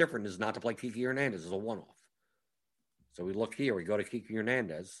way to get different is not to play Kiki Hernandez as a one-off. So we look here. We go to Kiki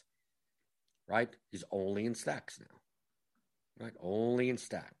Hernandez, right? He's only in stacks now, right? Only in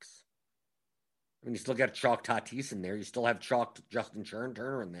stacks. I mean, you still got chalk Tatis in there. You still have chalk Justin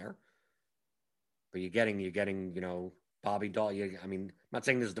Turner in there. But you're getting, Bobby Dahl. I'm not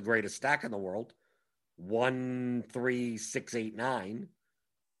saying this is the greatest stack in the world. 1, 3, 6, 8, 9.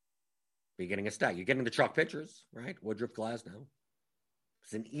 But you're getting a stack. You're getting the chalk pitchers, right? Woodruff, Glasnow.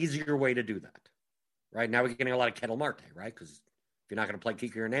 It's an easier way to do that, right? Now we're getting a lot of Ketel Marte, right? Because if you're not going to play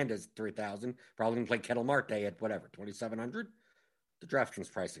Kiki Hernandez at 3,000, probably going to play Ketel Marte at whatever, 2,700. The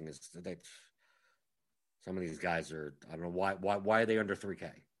DraftKings pricing is some of these guys are. I don't know why are they under 3K?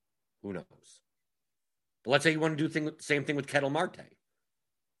 Who knows? But let's say you want to do the same thing with Ketel Marte.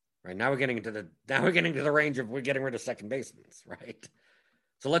 Right now we're getting into the range of we're getting rid of second basemen, right?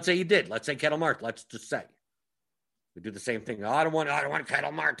 So let's say you did. Let's say Ketel Marte. Let's just say we do the same thing. I don't want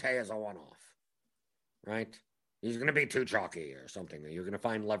Ketel Marte as a one-off, right? He's going to be too chalky or something. You're going to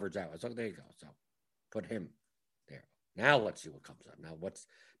find leverage out. So there you go. So put him there. Now let's see what comes up.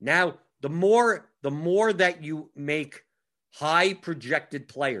 Now the more that you make high projected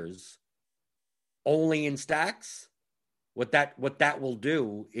players only in stacks, what that will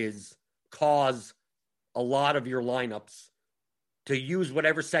do is cause a lot of your lineups to use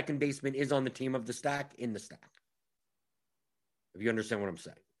whatever second baseman is on the team of the stack in the stack. If you understand what I'm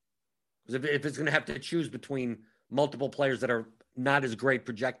saying. Because if it's going to have to choose between multiple players that are not as great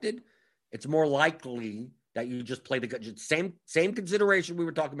projected, it's more likely that you just play the same consideration we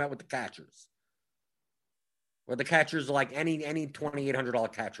were talking about with the catchers. Where the catchers, like any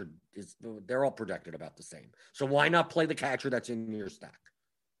 $2,800 catcher, they're all projected about the same. So why not play the catcher that's in your stack?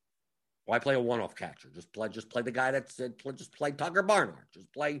 Why play a one-off catcher? Just play the guy just play Tucker Barnhart.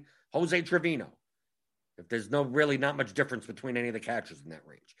 Just play Jose Trevino. If there's not much difference between any of the catchers in that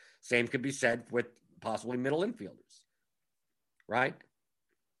range. Same could be said with possibly middle infielders, right?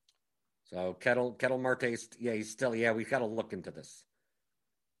 So Ketel Marte, he's still, we've got to look into this.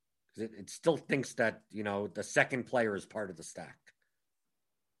 It still thinks that, the second player is part of the stack,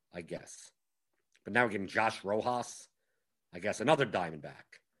 I guess. But now we're getting Josh Rojas, I guess, another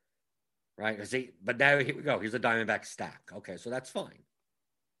Diamondback, right? But now here we go. Here's a Diamondback stack. Okay, so that's fine.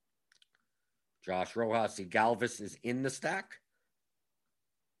 Josh Rojas, Galvis is in the stack.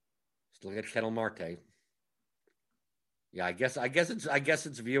 Let's look at Ketel Marte. Yeah, I guess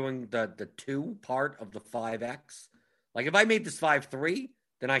it's viewing the 2 part of the 5X. Like if I made this 5-3,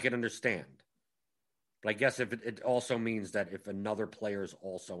 then I can understand. But I guess if it also means that if another player is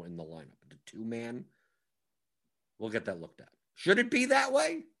also in the lineup, the 2-man, we'll get that looked at. Should it be that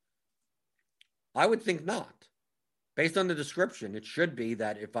way? I would think not. Based on the description, it should be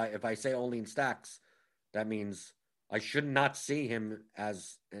that if I say only in stacks, that means I should not see him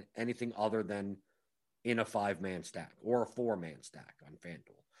as anything other than in a 5-man stack or a 4-man stack on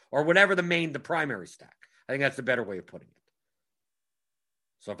FanDuel or whatever the primary stack. I think that's the better way of putting it.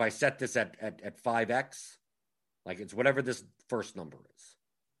 So if I set this at 5x, like it's whatever this first number is,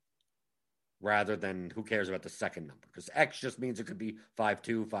 rather than who cares about the second number, because x just means it could be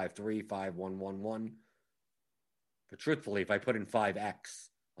 5-2, 5-3, 5-1-1-1. But truthfully, if I put in 5x,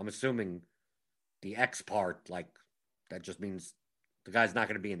 I'm assuming the x part, like that just means the guy's not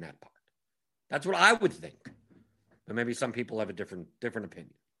going to be in that part. That's what I would think. But maybe some people have a different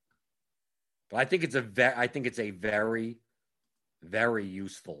opinion. But I think it's a very, very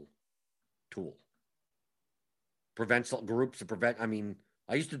useful tool. Prevents groups. I mean,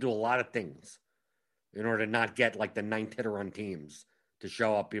 I used to do a lot of things in order to not get like the ninth hitter on teams to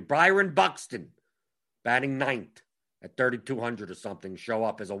show up. Byron Buxton, batting ninth at 3,200 or something, show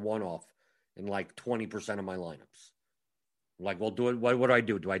up as a one-off in like 20% of my lineups. Like, well, what do I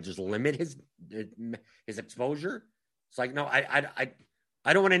do? Do I just limit his exposure? It's like, no, I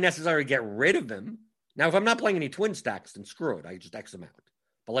don't want to necessarily get rid of him. Now, if I'm not playing any twin stacks, then screw it. I just X them out.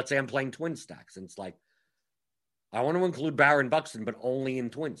 But let's say I'm playing twin stacks, and it's like, I want to include Byron Buxton, but only in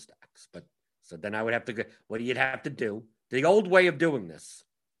twin stacks. But so then I would have to go, what you'd have to do, the old way of doing this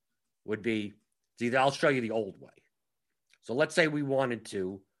would be, I'll show you the old way. So let's say we wanted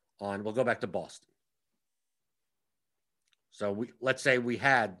to, we'll go back to Boston. So let's say we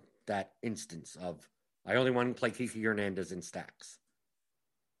had that instance of, I only want to play Kiki Hernandez in stacks.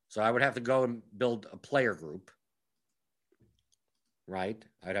 So I would have to go and build a player group, right?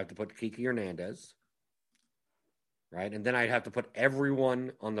 I'd have to put Kiki Hernandez, right? And then I'd have to put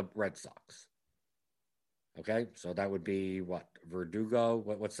everyone on the Red Sox. Okay, so that would be what? Verdugo.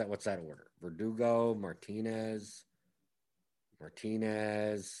 What's that order? Verdugo, Martinez,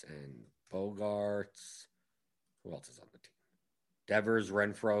 and Bogarts. Who else is on the team? Devers,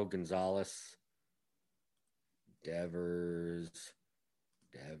 Renfroe, Gonzalez. Devers,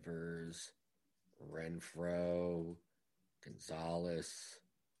 Renfroe, Gonzalez,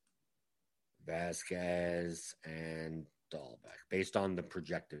 Vasquez, and Dahlbeck, based on the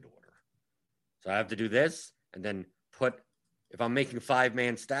projected order. So I have to do this, and then if I'm making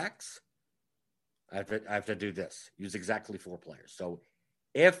 5-man stacks, I have to do this. Use exactly 4 players. So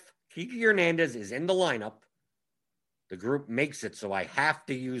if Kiki Hernandez is in the lineup, the group makes it so I have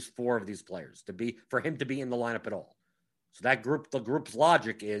to use 4 of these players for him to be in the lineup at all. So the group's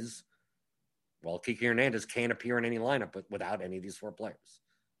logic is, well, Kiki Hernandez can't appear in any lineup without any of these 4 players,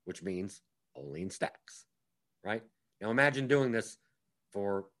 which means only in stacks, right? Now imagine doing this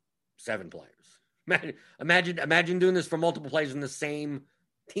for 7 players. Imagine doing this for multiple players in the same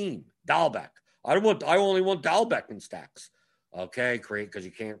team. Dahlbeck. I only want Dahlbeck in stacks. Okay, great, because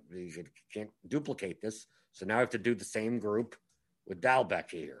you can't duplicate this. So now I have to do the same group with Dahlbeck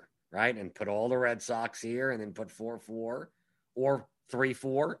here, right? And put all the Red Sox here, and then put 4-4 or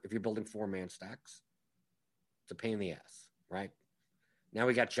 3-4 if you're building 4-man stacks. It's a pain in the ass, right? Now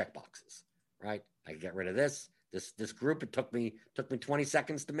we got check boxes, right? I get rid of this group. It took me 20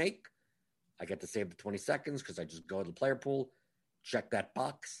 seconds to make. I get to save the 20 seconds because I just go to the player pool, check that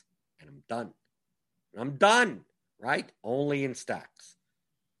box, and I'm done, right? Only in stacks.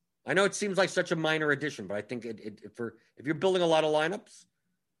 I know it seems like such a minor addition, but I think if you're building a lot of lineups,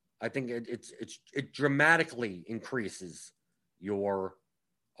 I think it dramatically increases your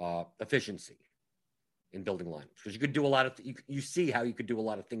efficiency in building lineups, because you could do a lot of you see how you could do a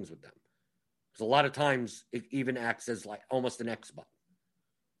lot of things with them. Because a lot of times it even acts as like almost an X button.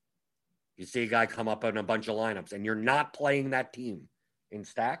 You see a guy come up in a bunch of lineups, and you're not playing that team in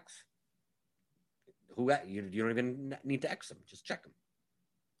stacks. You don't even need to X them; just check them.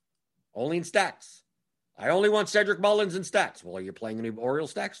 Only in stacks. I only want Cedric Mullins in stacks. Well, are you playing any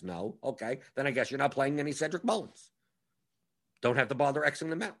Orioles stacks? No. Okay. Then I guess you're not playing any Cedric Mullins. Don't have to bother Xing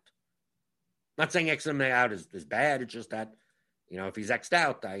them out. Not saying Xing them out is bad. It's just that, if he's X'd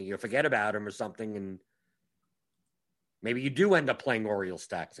out, you forget about him or something, and maybe you do end up playing Orioles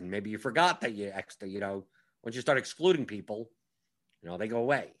stacks, and maybe you forgot that you X'd, once you start excluding people, they go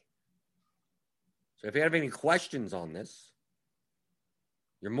away. So if you have any questions on this,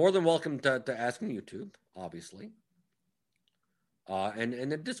 you're more than welcome to ask on YouTube, obviously, and in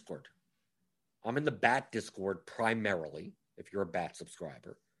the Discord. I'm in the BAT Discord primarily, if you're a BAT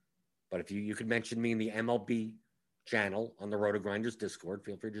subscriber. But if you could mention me in the MLB channel on the Roto Grinders Discord,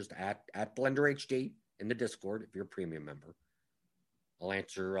 feel free to just at Blender HD in the Discord if you're a premium member. I'll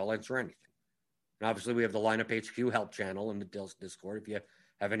answer anything. And obviously, we have the Lineup HQ help channel in the Discord if you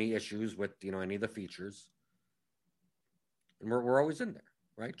have any issues with any of the features. And we're always in there,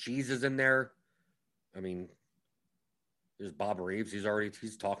 right? Cheese is in there. I mean, there's Bob Reeves.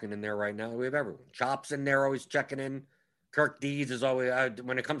 He's talking in there right now. We have everyone. Chop's in there, always checking in. Kirk Deeds is always,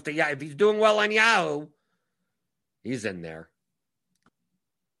 when it comes to Yahoo, if he's doing well on Yahoo, he's in there.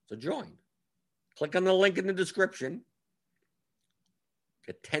 So join. Click on the link in the description.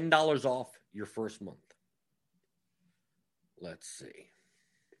 Get $10 off your first month. Let's see.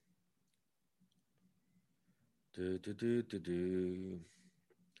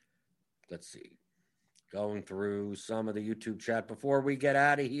 Let's see. Going through some of the YouTube chat before we get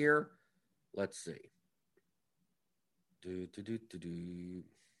out of here. Let's see.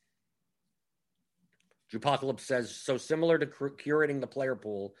 Jupocalypse says, so similar to curating the player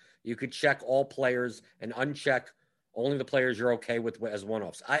pool, you could check all players and uncheck only the players you're okay with as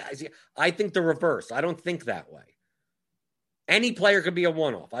one-offs. I think the reverse. I don't think that way. Any player could be a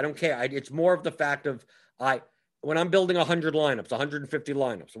one-off. I don't care. It's more of the fact of when I'm building 100 lineups, 150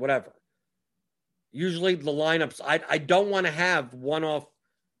 lineups, whatever. Usually the lineups, I don't want to have one-off.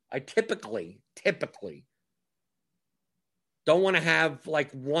 I typically don't want to have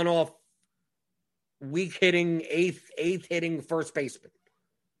like one-off weak hitting, eighth hitting first baseman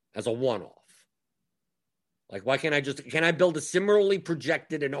as a one-off. Like, why can't can I build a similarly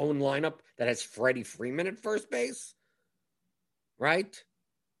projected and owned lineup that has Freddie Freeman at first base? Right?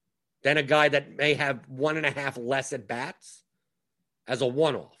 Then a guy that may have 1.5 less at bats as a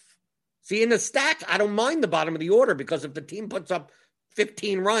one-off. See, in the stack, I don't mind the bottom of the order because if the team puts up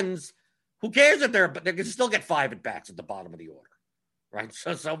 15 runs, who cares if they can still get 5 at bats at the bottom of the order, right?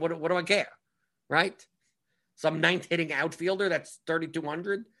 So what do I care, right? Some 9th hitting outfielder that's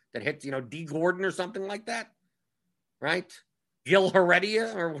 3,200 that hits, D. Gordon or something like that, right? Gil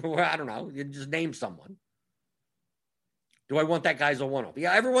Heredia, or I don't know, you just name someone. Do I want that guy as a one-off?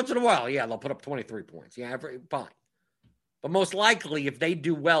 Yeah, every once in a while, yeah, they'll put up 23 points. Yeah, fine. But most likely, if they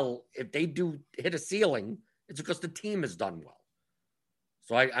do well, if they do hit a ceiling, it's because the team has done well.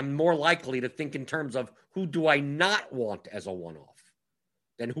 So I'm more likely to think in terms of who do I not want as a one-off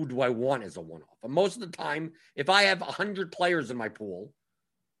than who do I want as a one-off. And most of the time, if I have 100 players in my pool,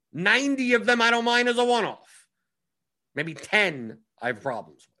 90 of them I don't mind as a one-off. Maybe 10 I have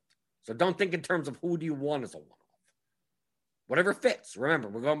problems with. So don't think in terms of who do you want as a one-off. Whatever fits. Remember,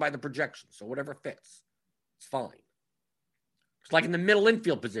 we're going by the projection. So whatever fits, it's fine. It's like in the middle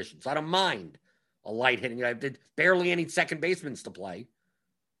infield positions. I don't mind a light hitting. I did barely any second basemen to play.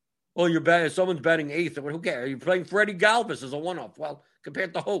 Oh, you're betting someone's betting 8th. Who cares? Are you playing Freddie Galvis as a one-off? Well,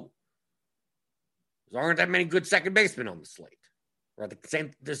 compared to who? There aren't that many good second basemen on the slate. Right?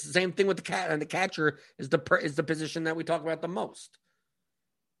 The same thing with the cat, and the catcher is the position that we talk about the most.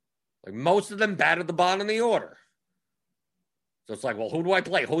 Like most of them bat at the bottom of the order. So it's like, well, who do I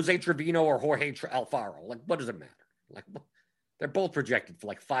play? Jose Trevino or Jorge Alfaro? Like, what does it matter? Like, they're both projected for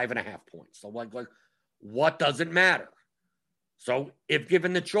like 5.5 points. So like, what does it matter? So if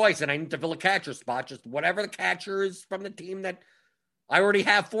given the choice and I need to fill a catcher spot, just whatever the catcher is from the team that I already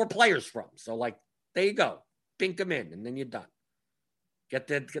have 4 players from. So like, there you go. Bink them in and then you're done.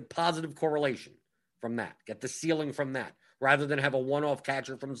 Get positive correlation from that. Get the ceiling from that rather than have a one-off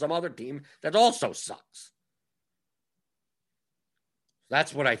catcher from some other team that also sucks.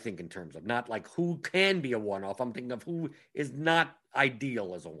 That's what I think in terms of not like who can be a one-off. I'm thinking of who is not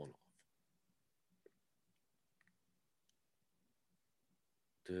ideal as a one-off.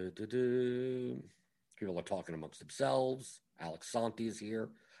 People are talking amongst themselves. Alex Santi is here.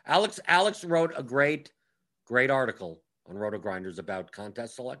 Alex wrote a great article on Roto Grinders about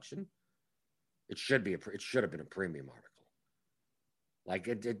contest selection. It should have been a premium article. Like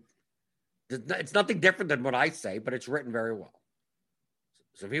it's nothing different than what I say, but it's written very well.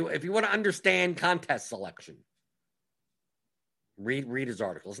 So if you want to understand contest selection, read his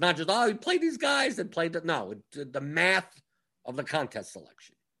article. It's not just, he played these guys and played that. No, the math of the contest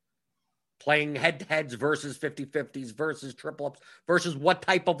selection. Playing head-to-heads versus 50-50s versus triple-ups versus what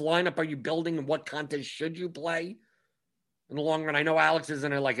type of lineup are you building and what contest should you play in the long run. I know Alex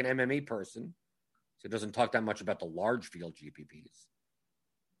isn't like an MME person, so he doesn't talk that much about the large field GPPs.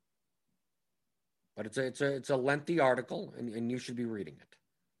 But it's a lengthy article, and you should be reading it.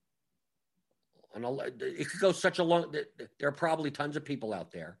 And it could go such a long. There are probably tons of people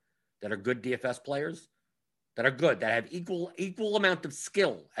out there that are good DFS players, that are good, that have equal amount of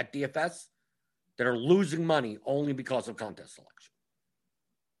skill at DFS, that are losing money only because of contest selection.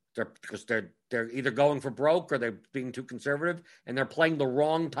 Because they're either going for broke or they're being too conservative, and they're playing the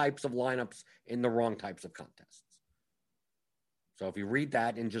wrong types of lineups in the wrong types of contests. So if you read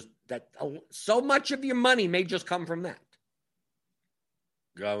that and just that, so much of your money may just come from that.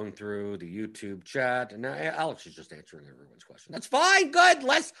 going through the YouTube chat, and Alex is just answering everyone's question. That's fine. Good.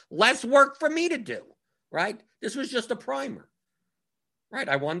 Less work for me to do, right? This was just a primer, right?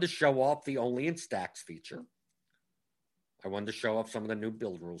 I wanted to show off the Only in Stacks feature. I wanted to show off some of the new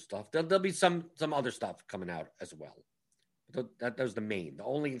build rule stuff. There'll be some other stuff coming out as well. That was the main, the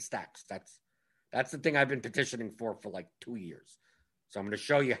Only in Stacks. That's the thing I've been petitioning for like 2 years. So I'm going to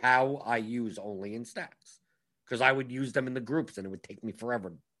show you how I use Only in Stacks, because I would use them in the groups and it would take me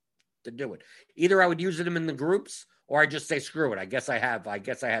forever to do it. Either I would use them in the groups or I just say, screw it. I guess I have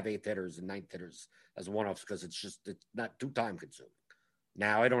 8th hitters and 9th hitters as one-offs because it's not too time consuming.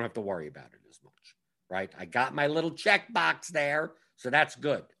 Now I don't have to worry about it as much, right? I got my little checkbox there, so that's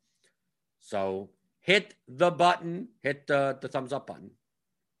good. So hit the button, hit the thumbs up button.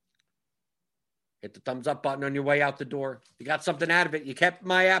 Hit the thumbs up button on your way out the door. You got something out of it. You kept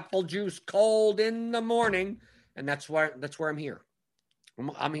my apple juice cold in the morning, and that's where I'm here.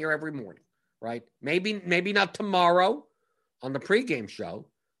 I'm here every morning, right? Maybe not tomorrow on the pregame show,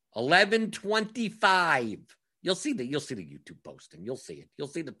 11:25. You'll see the YouTube posting. You'll see it. You'll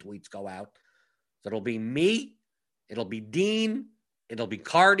see the tweets go out. So it'll be me. It'll be Dean. It'll be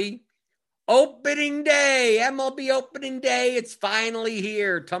Cardi. Opening day, MLB opening day. It's finally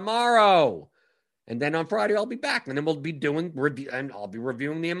here tomorrow. And then on Friday, I'll be back. And then we'll be doing review, and I'll be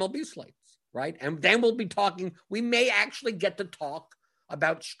reviewing the MLB slates, right? And then we'll be talking. We may actually get to talk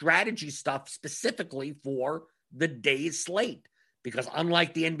about strategy stuff specifically for the day's slate. Because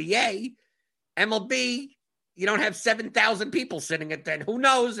unlike the NBA, MLB, you don't have 7,000 people sitting at that. Who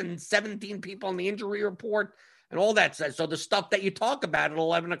knows? And 17 people on the injury report and all that. So the stuff that you talk about at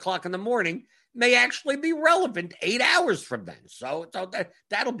 11 o'clock in the morning may actually be relevant 8 hours from then. So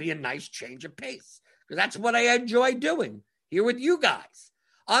that'll be a nice change of pace, because that's what I enjoy doing here with you guys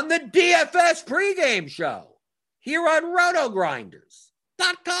on the DFS pregame show here on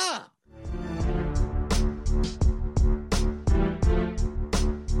RotoGrinders.com.